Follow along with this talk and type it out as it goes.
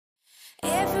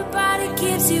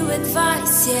gives you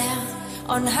advice, yeah,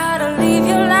 on how to live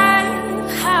your life,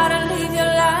 how to live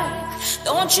your life.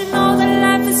 Don't you know that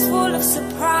life is full of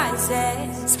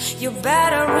surprises? You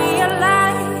better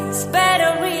realize,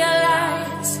 better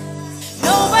realize.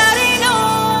 Nobody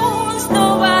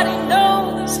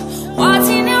knows what's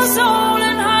in your soul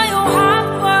and how your heart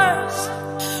works.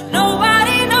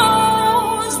 Nobody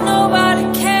knows, nobody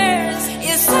cares.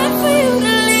 It's time for you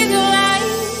to live your life,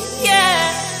 yeah.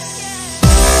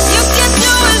 You can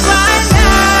do it right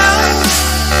now.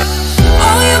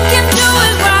 Oh, you can do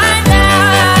it right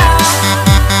now.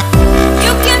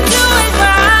 You can do it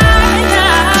right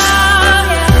now,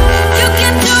 yeah. You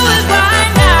can do it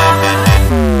right now.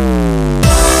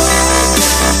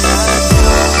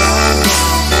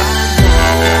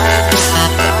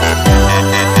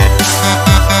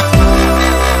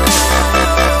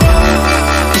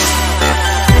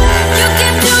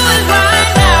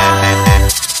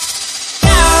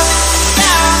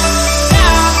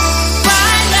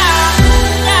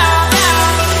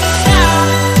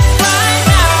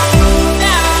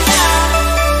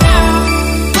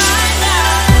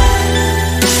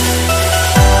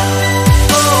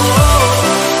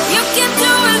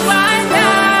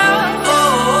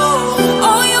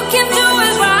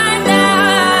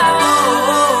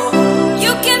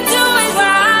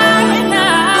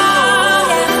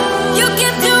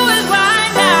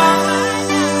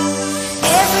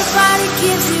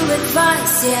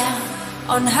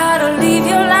 On how to live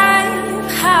your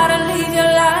life, how to live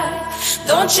your life.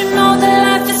 Don't you know that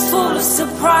life is full of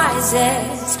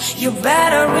surprises? You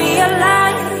better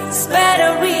realize,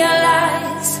 better realize.